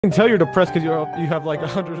can tell you're depressed because you have like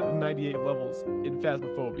 198 levels in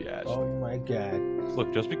Phasmophobia, Ash. Oh my god.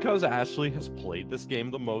 Look, just because Ashley has played this game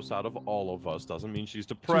the most out of all of us doesn't mean she's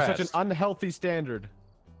depressed. She's such an unhealthy standard,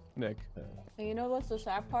 Nick. And you know what's the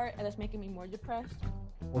sad part and that's making me more depressed?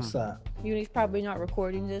 What's that? Uni's probably not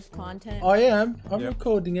recording this content. I am. I'm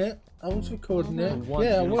recording it. I was recording it.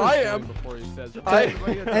 Yeah, I was. I am. Before he says it.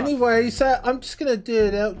 Anyway, so I'm just gonna do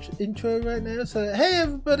an intro right now. So, hey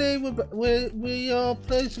everybody, we are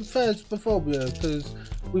playing some Phasmophobia because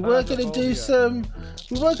we were gonna do some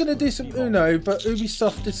Uno, but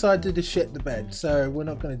Ubisoft decided to shit the bed, so we're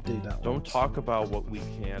not gonna do that. Don't talk about what we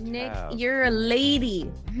can't Nick, have. you're a lady.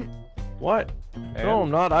 What? No,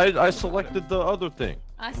 I'm not. I selected the other thing.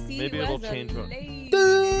 I see Maybe you it'll as change. a lady.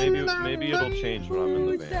 Maybe it'll change when I'm in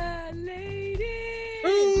the Who's van. that lady?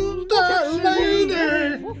 Who's that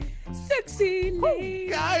lady? Sexy lady.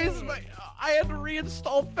 Guys, I had to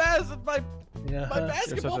reinstall Faz and my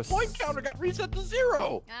basketball such a point counter got reset to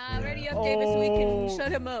 0. Ready up, Davis, so we can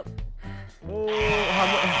shut him up. Oh,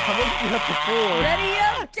 how much do you have before?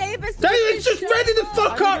 Ready up, Davis. so we David's can just shut ready to him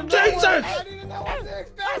fuck up, Jesus! I didn't know what this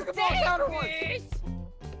basketball counter was.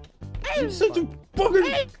 You're such a fucking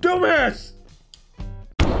dumbass!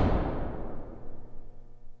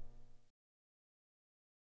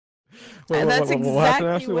 And that's exactly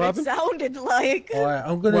Ashley? what it sounded like. Alright,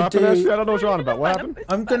 I'm What gonna happened, Ashley? I do. don't know what you're on about. What happened?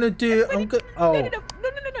 I'm gonna do. I'm gonna. Oh.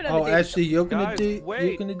 No, Oh, Ashley, you're gonna Guys, do. wait,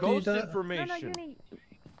 You're gonna do ghost that. information. Uni.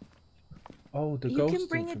 Oh, the You ghost can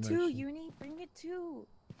bring it too, information. Uni. Bring it too.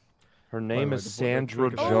 Her name is Sandra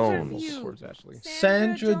Overview. Jones. Ashley.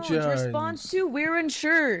 Sandra Jones. Response to we're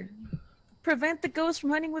unsure. Prevent the ghost from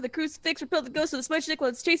hunting with a crucifix. Repel the ghost with a smudge stick while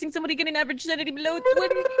it's chasing somebody getting average sanity below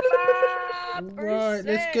 25%. Right,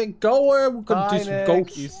 let's get going. We're gonna do some Nick,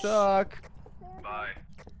 ghosts. You suck. Bye.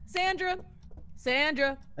 Sandra.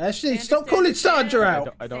 Ashley, stop calling Sandra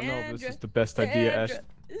out. I don't know if this Sandra. is the best idea, Ash.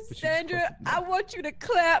 Sandra, I want you to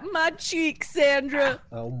clap my cheek, Sandra.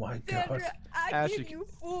 Oh my god. Sandra, I Ashley. give you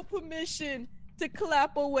full permission to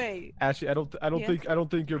clap away. Ashley, I don't Yeah.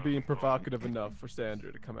 think you're being provocative enough for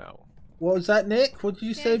Sandra to come out. What was that, Nick? What did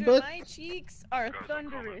you say, Sandra, bud? my cheeks are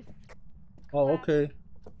thunderous. Oh, okay.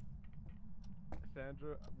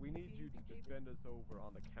 Sandra, we need you to just bend us over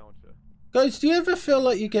on the counter. Guys, do you ever feel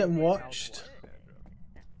like you're getting watched?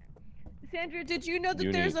 Sandra, did you know that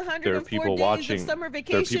Uni, there's there are 104 people days watching. of summer There are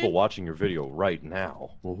vacation? people watching your video right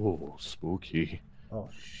now. Oh, spooky. Oh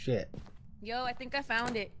shit. Yo, I think I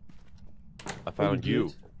found it. I found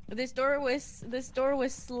you. This door was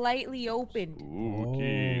slightly opened.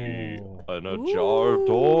 Spooky. Oh. An ajar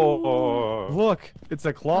door. Look, it's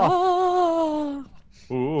a cloth. Oh,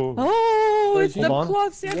 Ooh. oh, Wait, it's the hold on.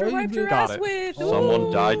 cloth Sandra Wait, wiped her got ass it. with. Someone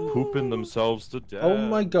Ooh. died pooping themselves to death. Oh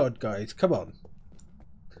my god, guys, come on.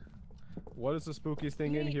 What is the spookiest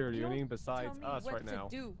thing in here, Uni, besides Tell me us what right to now?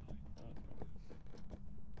 do.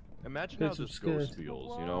 Imagine Kids how are this ghost scared.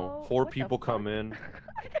 feels, you know? Whoa, 4 what the people fuck? come in,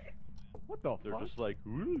 What the they're fuck? just like,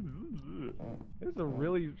 This is a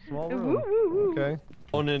really small Woo, room. woo, woo. Okay.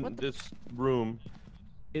 on in What the- this room.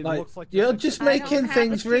 It Like, looks like you're a- just I don't making have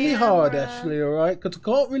things a really hard, camera. Ashley, alright? Because I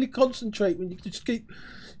can't really concentrate when you just keep,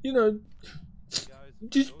 you know,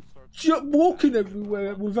 Just- walking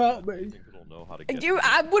everywhere without me. People don't know how to get You,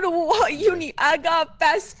 I would've walked, Uni. I got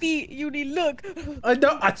fast feet, Uni. Look. I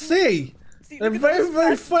know, I see. See, They're look at very, those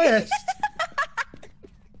very fast feet.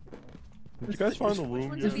 fast. Did you guys find the room Which yet?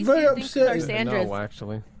 ones It's of these very do you think are upsetting. Sandra's? No,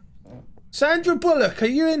 actually. Sandra Bullock, are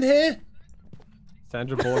you in here?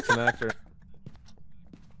 Sandra Bullock's an actor.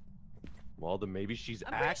 Well, then maybe she's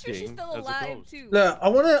I'm pretty acting sure she's still as a alive ghost. too. Look, I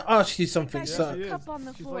want to ask you something, There's Yeah, Sa- she a is. cup on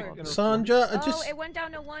the She's floor. like in her Sandra. I Oh, just. it went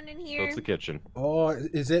down to 1 in So here. it's the kitchen. Oh,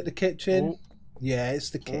 is it the kitchen? Oh. Yeah, it's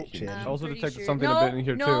the kitchen. I'm Also pretty detected sure. something no, a bit in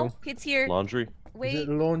here, no, too. it's here. Laundry? Is Wait, it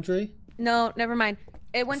the laundry? no, never mind.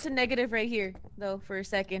 It went to negative right here, though, for a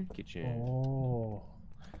second. Kitchen. Oh.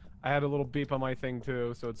 I had a little beep on my thing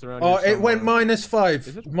too, so it's around. Oh, here it went somewhere. -5.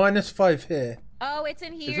 Is it? -5 here. Oh, it's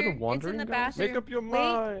in here. it a It's in wandering the ghost? bathroom. Make up your Wait,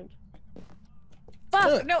 mind. fuck!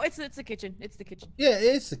 Look. No, it's the kitchen. It's the kitchen. Yeah, it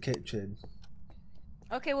is the kitchen.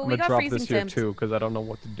 Okay, well I'm we gonna got drop freezing this here temps. too, because I don't know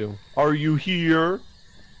what to do. Are you here?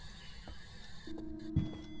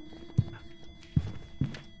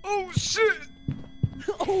 Oh shit!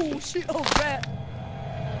 Oh shit! Oh rat!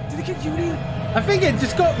 Did it get Uni? I think it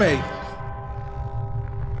just got me.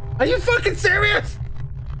 Are you fucking serious?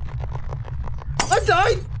 I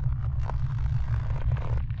died.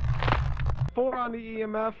 4 on the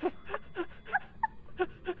EMF.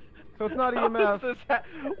 So it's not EMF.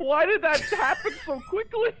 Why did that happen so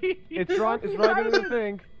quickly? It's right in the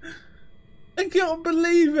thing. I can't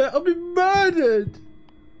believe it. I've been murdered.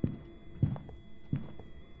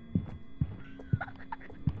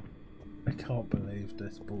 can't believe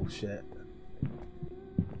this bullshit.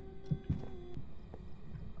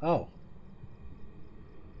 Oh.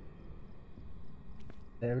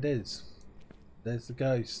 There it is. There's the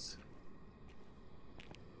ghost.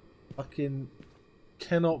 Fucking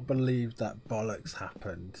cannot believe that bollocks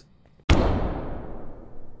happened.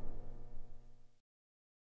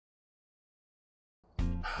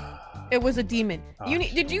 It was a demon. Oh,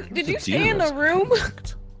 Did you stay in the room?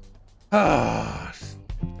 I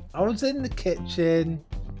was in the kitchen,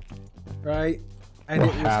 right? And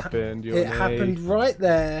What happened? It happened right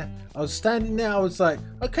there. I was standing there. I was like,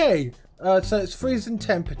 okay, so it's freezing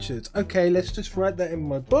temperatures. Okay, let's just write that in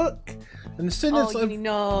my book. And as soon as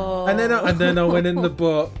no. and then I went in the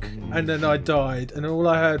book, and then I died, and all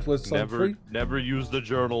I heard was never use the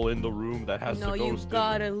journal in the room that has the No, ghost. you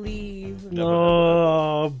gotta leave.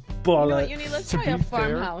 Oh, bollocks! You know what, let's To try be a fair-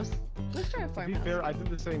 farmhouse. Let's try a To be farmhouse. fair, I did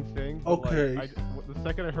the same thing. But Okay. Like, the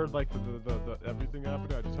second I heard like the everything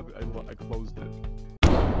happening, I just had I closed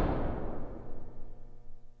it.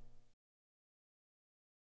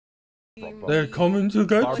 They're coming to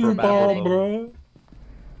get you, Barbara.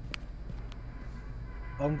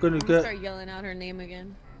 I'm gonna Start yelling out her name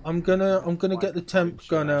again. I'm gonna get the temp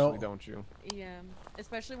gun Actually, out. don't you? Yeah,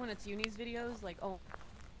 especially when it's Uni's videos. Like, oh,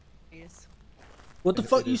 yes. What the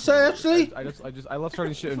fuck you say, Ashley? I love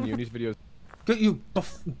starting shit in Uni's videos. Get your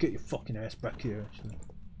fucking ass back here, Ashley.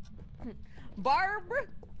 Barbara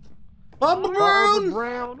Barbara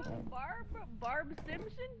Brown. Barb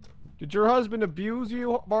Simpson. Did your husband abuse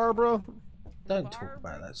you, Barbara? Don't talk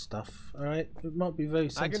about that stuff, all right? It might be very I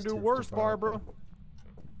sensitive. can do to worse, Barbara.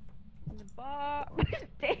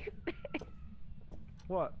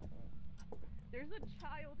 What? There's a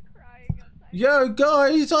child crying outside. Yo,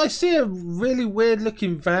 guys, I see a really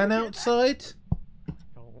weird-looking van outside.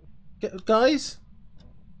 Guys,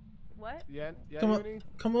 What? Yeah, Come on. Uni?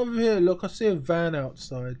 come over here. Look, I see a van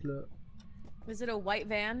outside. Look. Was it a white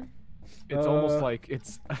van? It's almost like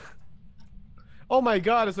it's. Oh my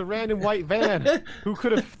God! It's a random white van. Who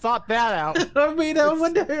could have thought that out? I mean, I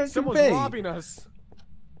wonder who it could Someone's be. robbing us.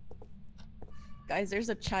 Guys, there's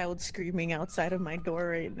a child screaming outside of my door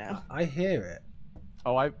right now. I hear it.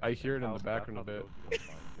 Oh, I hear it in the background a bit.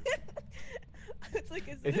 It's like,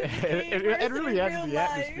 is It, this a game or is it really in adds real to the life?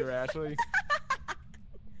 atmosphere, Ashley.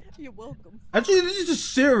 You're welcome. Actually, this is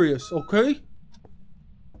serious, okay?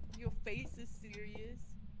 Your face is serious.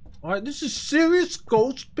 Alright, this is serious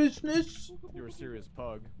ghost business. You're a serious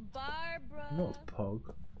pug. Barbara. I'm not a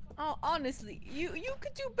pug. Oh, honestly, you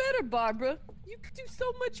could do better, Barbara. You could do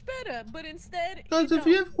so much better, but instead, Guys, have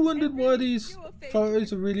you ever wondered why really these do a favor.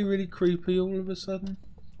 photos are really, really creepy all of a sudden?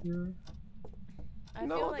 Yeah. I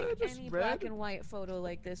No, feel like they're just any red. black and white photo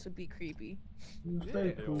like this would be creepy. It's Yeah,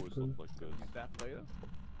 very They always creepy. look like this. That later?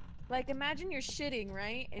 Like, imagine you're shitting,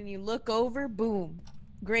 right? And you look over, boom.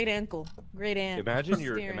 Great ankle. Great aunt. Imagine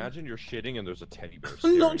you're staring. shitting and there's a teddy bear. I'm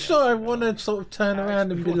staring not at sure I you. want to sort of turn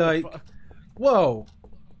around and be What the like, fuck? whoa,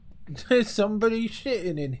 there's somebody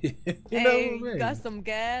shitting in here. You know Hey, what I mean? got some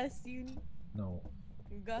gas, Uni? No.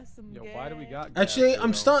 Got some Yo, gas. why do we got? Actually, gas, I'm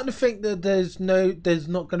yo? starting to think that there's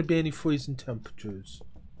not going to be any freezing temperatures.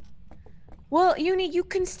 Well, Uni, you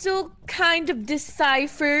can still kind of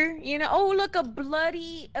decipher, you know. Oh, look, a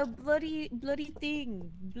bloody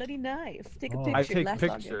thing, bloody knife. Take a Oh. picture. I take last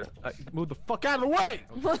picture. Move the fuck out of the way.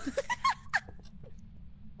 August.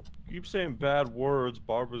 Keep saying bad words,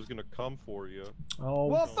 Barbara's gonna come for you. Oh,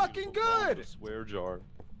 Well, Don't fucking use the law of good. the Swear jar.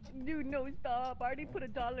 Dude, no, stop. I already put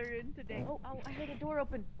 $1 in today. Oh, I heard a door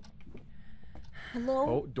open. Hello?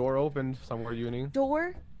 Oh, door opened somewhere, Uni.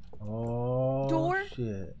 Door? oh, Door?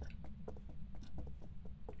 shit.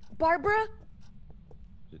 Barbara?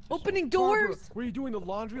 Opening Barbara, doors? were you doing the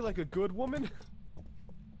laundry like a good woman?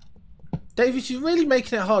 David, you're really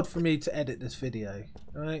making it hard for me to edit this video.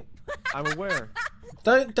 All right, I'm aware.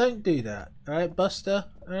 don't do that. All right, Buster.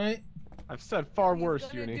 All right, I've said far He's worse,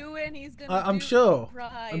 gonna Uni. do it, he's gonna I'm do it sure. with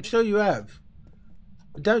pride. I'm sure you have.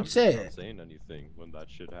 But don't I'm say just not it. saying anything when that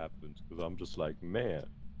shit happens because I'm just like, man.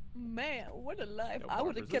 Man, what a life. Yo, I Barbara,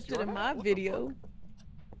 would have is this kept it your in hat? my What the video. fuck?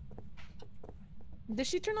 Did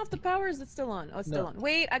she turn off the power? Or is it still on? Oh, it's still No. on.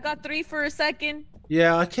 Wait, I got 3 for a second.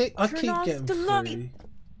 Yeah, I keep Turn off getting the light. free.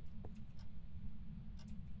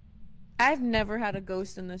 I've never had a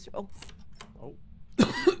ghost in this. Oh. Oh.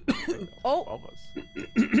 Oh, Of us.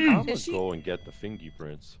 I'm gonna Is she- go and get the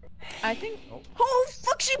fingerprints. I think. Oh. Oh,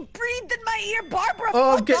 fuck, she breathed in my ear, Barbara!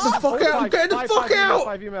 Oh, fuck get the off! fuck out! I'm getting the fuck out!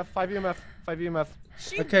 5 EMF, 5 EMF, 5 EMF.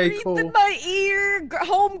 She Okay, breathed cool. in my ear!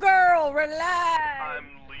 Home girl, relax!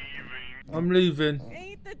 I'm leaving.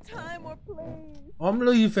 Ain't the time or place. I'm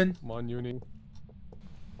leaving. Come on, Uni.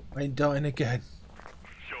 I ain't dying again.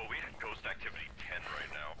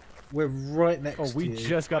 We're right next Oh, to we you.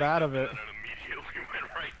 just got out of it.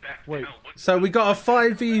 Wait. So we got a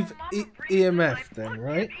 5 EMF then,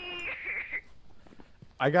 right?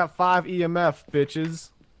 I got 5 EMF, bitches.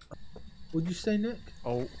 What'd you say, Nick?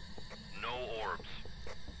 Oh. No orbs.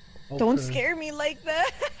 Don't Okay. scare me like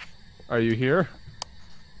that. Are you here?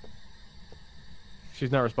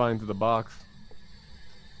 She's not responding to the box.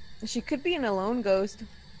 She could be an alone ghost.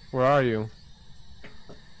 Where are you?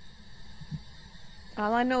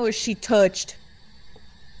 All I know is she touched.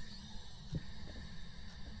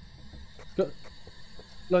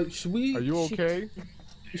 Like, should we? Are you okay? Did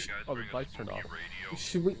you guys Oh, the bring us lights turned spooky off. radio?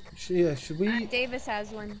 Should we? Yeah, should we? Davis has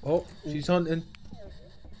one. Oh, she's hunting.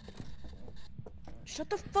 Shut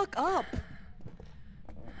the fuck up.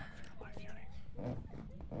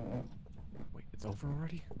 Wait, it's over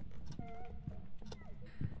already?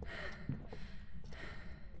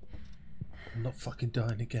 I'm not fucking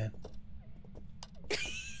dying again.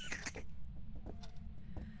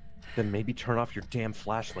 Then maybe turn off your damn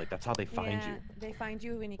flashlight. That's how they find you. They find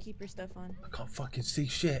you when you keep your stuff on. I can't fucking see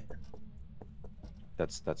shit.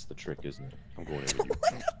 That's the trick, isn't it? I'm going in with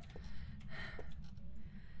you.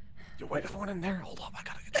 Yo, wait, everyone in there. Hold up, I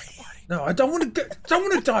gotta get to the party. No, I don't want to get. Don't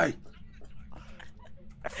want to die.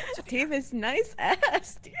 Davis, nice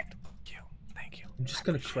ass, dude. Thank you. I'm just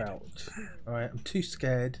gonna crouch. All right, I'm too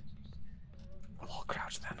scared. We'll all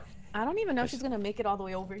crouch then. I don't even know if she's gonna make it all the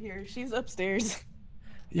way over here. She's upstairs.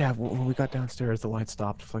 Yeah, when we got downstairs, the light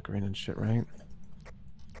stopped flickering and shit, right?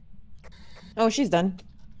 Oh, she's done.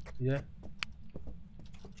 Yeah.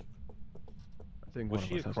 I think Was one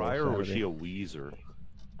she a of us has crier or was sanity. she a wheezer?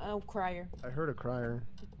 Oh, crier. I heard a crier.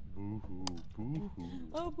 Boo-hoo, boo-hoo.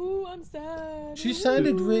 Oh, boo, I'm sad. She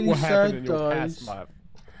sounded really What happened in sad, your guys. past life?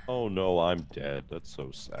 Oh no, I'm dead. That's so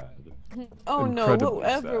sad. Oh no, Incredibly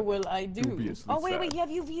whatever sad. will I do? Dubiously Oh wait, sad. you have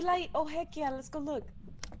UV light? Oh heck yeah, let's go look.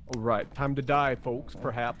 All right, time to die, folks.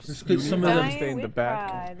 Perhaps. Let's get You some need of to them- stay in the with back.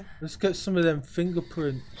 pride. Let's get some of them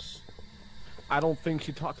fingerprints. I don't think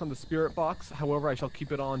she talks on the spirit box. However, I shall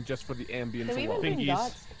keep it on just for the ambience Can we alone. even bring Fingies.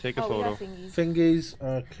 dots? Take a Oh, we photo. got fingies. Fingies.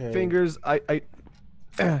 Okay. Fingers, I.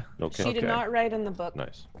 Okay. She did Okay. not write in the book.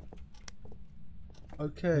 Nice.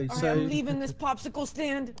 Okay. Alright, So. I'm leaving this popsicle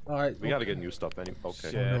stand. All right. We gotta get new stuff anyway.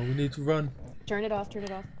 Okay. Shit. Oh, no, we need to run. Turn it off, turn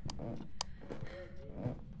it off.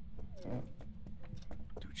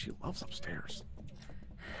 Dude, she loves upstairs.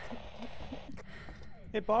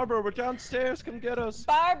 Hey Barbara, we're downstairs. Come get us.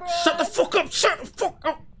 Barbara! Shut the fuck up! Shut the fuck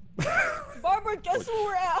up! Barbara, guess who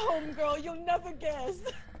we're at home, girl? You'll never guess.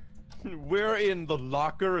 We're in the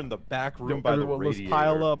locker in the back room Yo, by the everyone, let's radiator.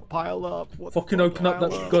 pile up, pile up. What the Fucking fuck, open up pile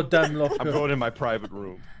that goddamn locker. I'm going in my private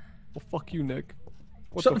room. Well, fuck you, Nick.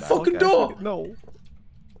 What Shut the fuck, fucking door! Ashley? No.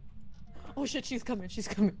 Oh shit, she's coming, she's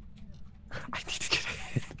coming. I need to get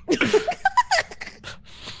in.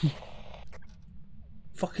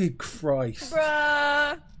 Fucking Christ.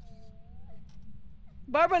 Bruh!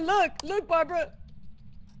 Barbara, look! Look, Barbara!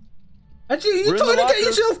 Actually, We're you in trying the to get locker.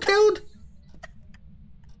 yourself killed?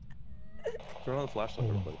 Turn on the flashlight,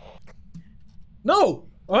 everybody. No!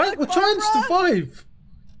 Alright, we're trying to Barbara! survive.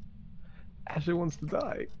 Ashley wants to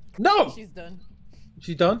die. No! She's done.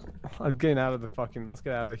 She done? I'm getting out of the fucking. Let's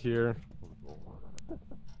get out of here. Alright,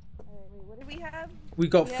 wait, what do we have? We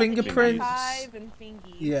got We have fingerprints. EMF5 and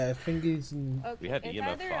fingies. Yeah, fingies and... Okay, We had it's EMF5,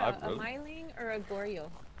 either a really? myling or a Goryo.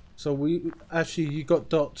 So we... Actually, you got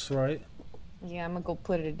dots, right? Yeah, I'm gonna go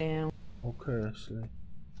put it down. Okay, Ashley.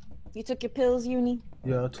 You took your pills, Uni?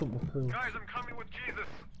 Yeah, I took my pill. Guys, I'm coming with Jesus.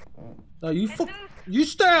 No, you fuck... You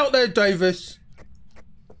stay out there, Davis!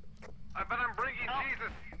 I bet I'm bringing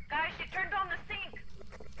Jesus. Guys, she turned on the sink.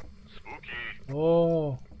 Spooky.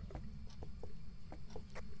 Oh.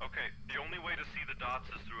 Okay, the only way to see the dots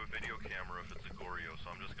is through a video camera if it's a Goryo, so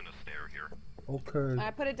I'm just gonna stare here. Okay.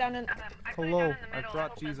 I put it down in. I put it Hello, down in the I middle. brought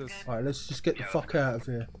hope that's Jesus. good. Alright, let's just get the fuck out of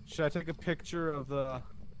here. Should I take a picture of the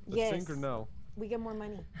Yes. sink or no? We get more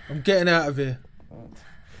money. I'm getting out of here.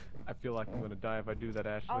 I feel like I'm gonna die if I do that,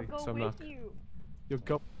 Ashley. I'll go so I'm with not. you. You'll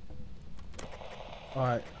go.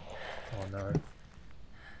 Alright. Oh no.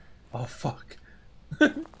 Oh fuck.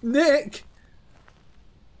 Nick!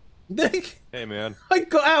 Nick! Hey man, I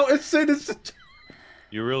got out as soon as...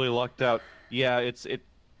 you really lucked out. Yeah,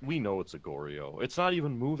 we know it's a Goryo. It's not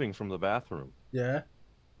even moving from the bathroom. Yeah.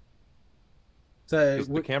 So... 'Cause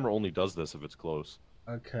the camera only does this if it's close.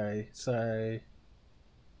 Okay, so...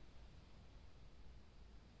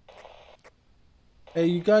 Are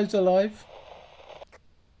you guys alive?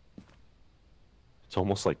 It's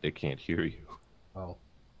almost like they can't hear you. Oh.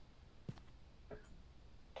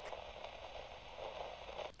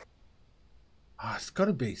 Ah, it's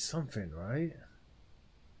gotta be something, right?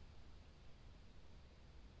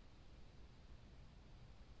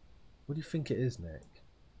 What do you think it is, Nick?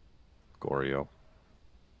 Goryo.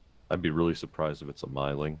 I'd be really surprised if it's a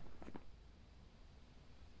myling.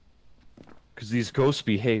 Because these ghosts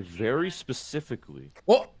behave very specifically.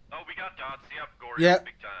 What? Oh, we got dots. Yep, Goryo, Yeah.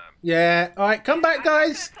 big time. Yeah. All right, come back, I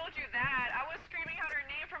guys. told you that. I was screaming out her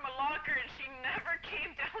name from a locker and she never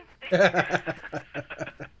came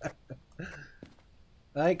downstairs.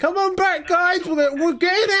 All right, come on back, guys. We're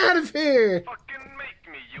getting out of here. Fucking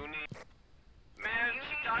make me, Uni. Man,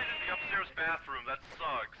 she died in the upstairs bathroom. That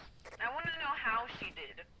sucks. I want to know how she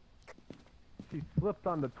did. She slipped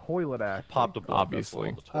on the toilet, Ash. Popped a blood Obviously.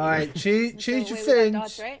 vessel on the All right, choose So, your wait, we got things.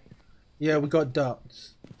 dots, right? Yeah, we got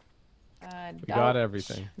dots. We got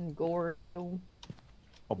everything. Gordo.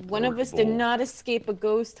 A One of us bird did bowl. not escape a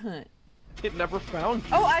ghost hunt. It never found you.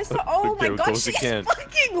 Oh, I saw. Oh my There god, goes she's again.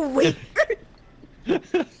 fucking weird.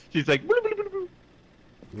 She's like. "Bloop, bloop, bloop, bloop."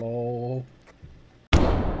 Lol.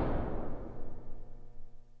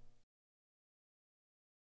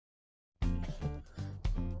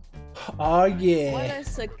 Oh What yeah. a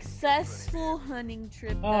successful hunting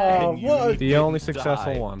trip. Oh, that And what a, you The only didn't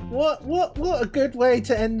successful die. one. what a good way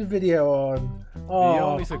to end the video on. The Oh,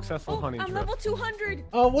 only successful Oh, hunting I'm trip. level 200.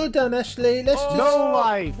 oh, well done, Ashley. Let's just. No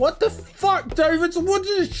life. What the fuck, David? So what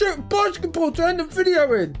did you shoot basketball to end the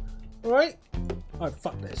video in? Alright? Alright,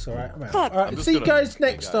 fuck this, alright? I'm out. Fuck. I'm Alright, just see you gonna- guys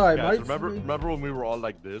next time. Guys, Hopefully- remember when we were all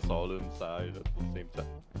like this, all inside at the same time?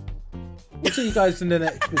 We'll see you guys in the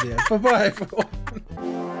next video. Bye bye, everyone.